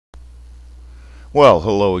Well,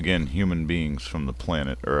 hello again, human beings from the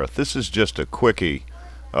planet Earth. This is just a quickie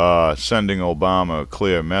sending Obama a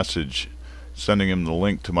clear message, sending him the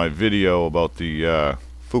link to my video about the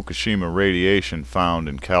Fukushima radiation found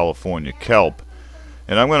in California kelp.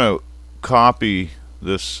 And I'm going to copy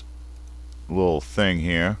this little thing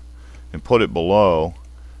here and put it below.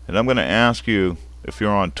 And I'm going to ask you, if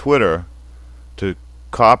you're on Twitter, to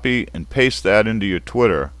copy and paste that into your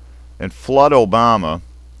Twitter and flood Obama,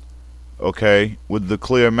 okay, with the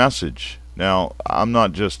clear message. Now, I'm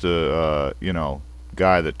not just a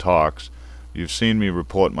guy that talks. You've seen me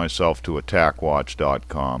report myself to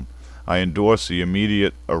attackwatch.com. I endorse the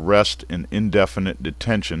immediate arrest and indefinite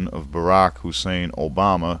detention of Barack Hussein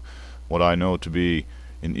Obama, what I know to be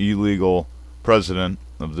an illegal president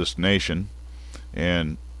of this nation,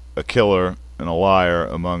 and a killer and a liar,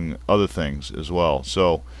 among other things as well.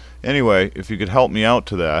 So, anyway, if you could help me out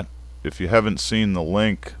to that, if you haven't seen the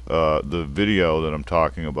link, the video that I'm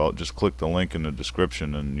talking about, just click the link in the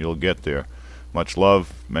description and you'll get there. Much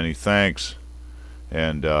love, many thanks,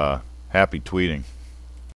 and happy tweeting.